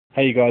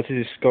Hey you guys,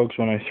 this is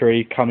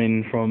Skogs103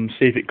 coming from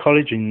Civic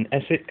College in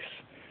Essex.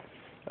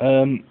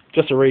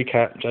 Just a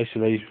recap,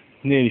 basically,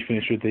 nearly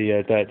finished with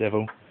the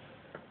Daredevil.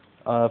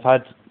 I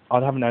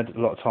haven't had a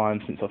lot of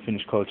time since I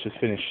finished college to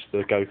finish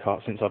the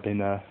go-kart, since I've been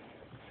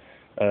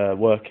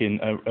working,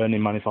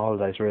 earning money for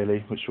holidays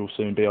really, which will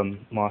soon be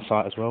on my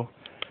site as well.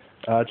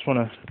 I just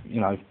want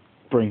to,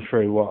 bring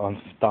through what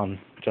I've done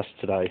just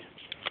today.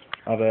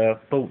 I've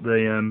bought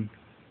the,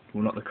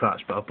 well not the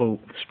clutch, but I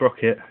bought the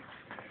sprocket.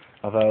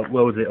 I've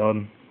welded it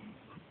on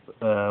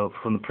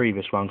from the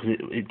previous one because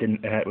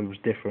it was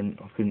different.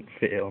 I couldn't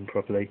fit it on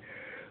properly,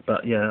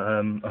 but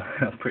yeah,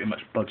 I've pretty much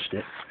bodged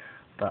it.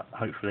 But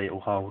hopefully it will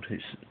hold.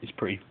 It's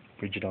pretty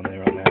rigid on there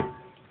right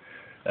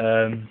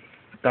now.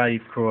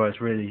 Dave Croy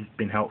has really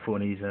been helpful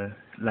and he's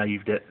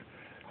lathed it,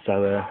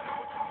 so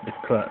the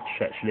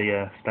clutch actually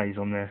stays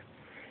on there.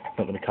 It's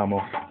not going to come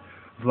off.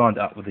 I've lined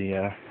it up with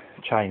the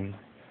chain.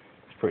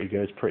 It's pretty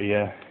good. It's pretty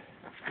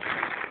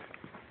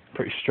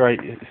straight.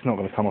 It's not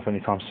going to come off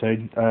anytime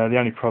soon. The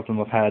only problem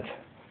I've had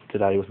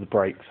today was the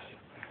brakes.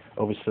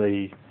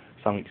 Obviously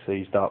something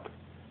seized up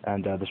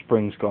and the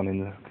spring's gone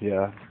in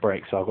the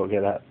brake, so I've got to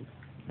get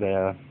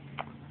the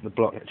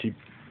block actually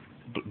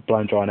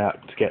blown dry out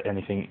to get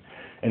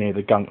any of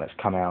the gunk that's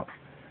come out,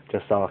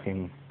 just so I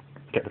can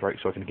get the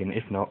brakes working again.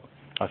 If not,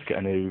 I have to get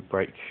a new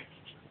brake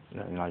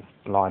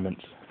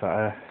alignment.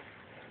 But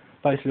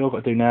basically all I've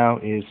got to do now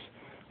is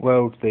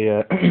weld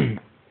the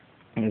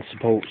the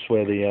supports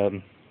where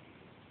the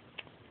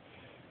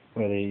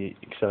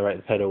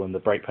accelerator pedal and the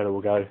brake pedal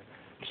will go.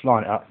 Just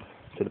line it up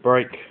to the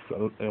brake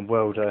and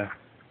weld a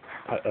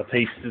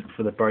piece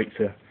for the brake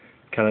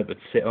caliper to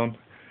sit on.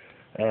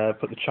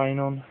 Put the chain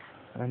on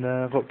and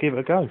I've got to give it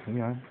a go.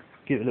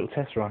 Give it a little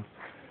test run.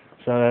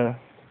 So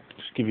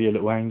just give you a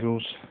little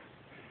angles.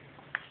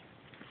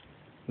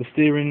 The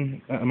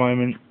steering at the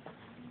moment,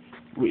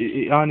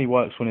 it only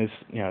works when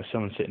there's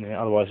someone sitting there.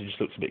 Otherwise, it just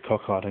looks a bit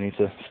cockeyed. I need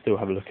to still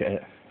have a look at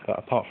it. But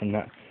apart from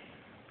that,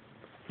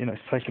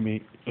 it's taken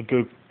me a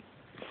good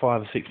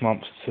 5 or 6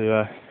 months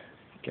to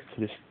get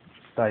to this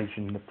stage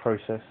in the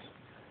process.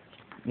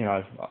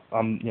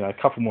 I'm a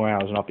couple more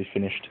hours and I'll be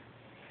finished.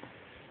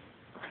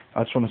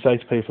 I just want to say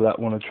to people that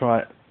want to try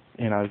it,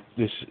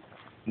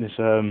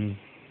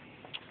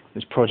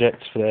 this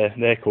project for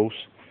their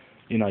course,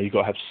 you've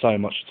got to have so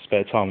much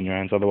spare time on your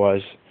hands.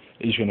 Otherwise,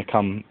 it's going to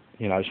come.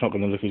 It's not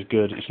going to look as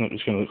good. It's going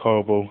to look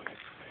horrible.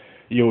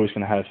 You're always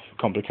going to have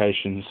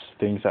complications,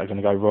 things that are going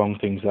to go wrong,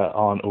 things that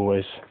aren't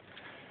always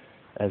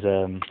as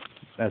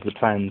the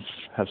plans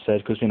have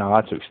said, because I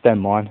had to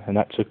extend mine and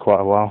that took quite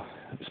a while,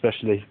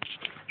 especially as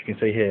you can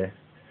see here.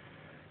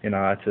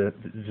 I had to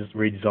just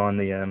redesign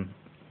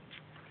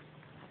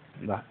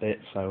that bit,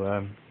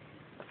 so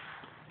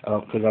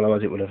because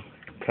otherwise it would have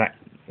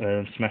cracked,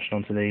 smashed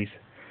onto these.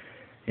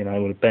 It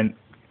would have bent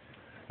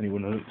and it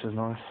wouldn't have looked as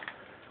nice.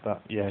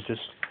 But yeah,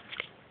 just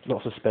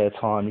lots of spare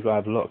time. You've got to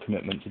have a lot of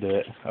commitment to do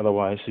it,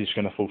 otherwise you're just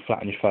going to fall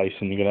flat on your face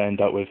and you're going to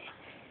end up with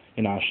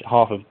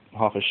half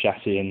a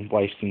chassis and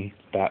wasting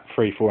about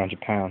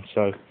 £300–400.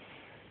 So,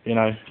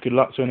 good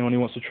luck to anyone who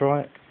wants to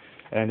try it,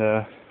 and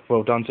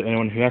well done to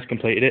anyone who has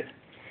completed it.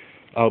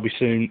 I'll be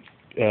soon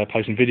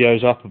posting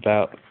videos up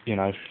about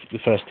the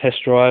first test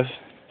drive,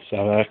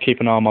 so keep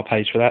an eye on my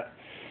page for that,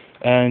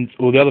 and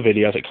all the other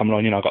videos that come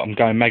along. I'm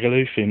going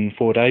Magaluf in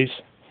 4 days,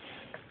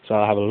 so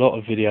I have a lot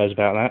of videos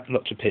about that,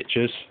 lots of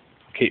pictures.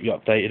 I'll keep you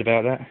updated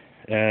about that.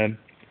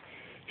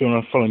 If you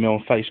want to follow me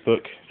on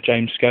Facebook,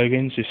 James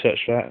Scogins, you search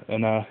for that,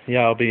 and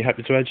yeah, I'll be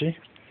happy to add you.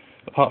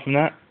 Apart from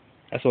that,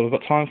 that's all I've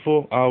got time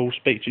for. I'll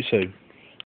speak to you soon.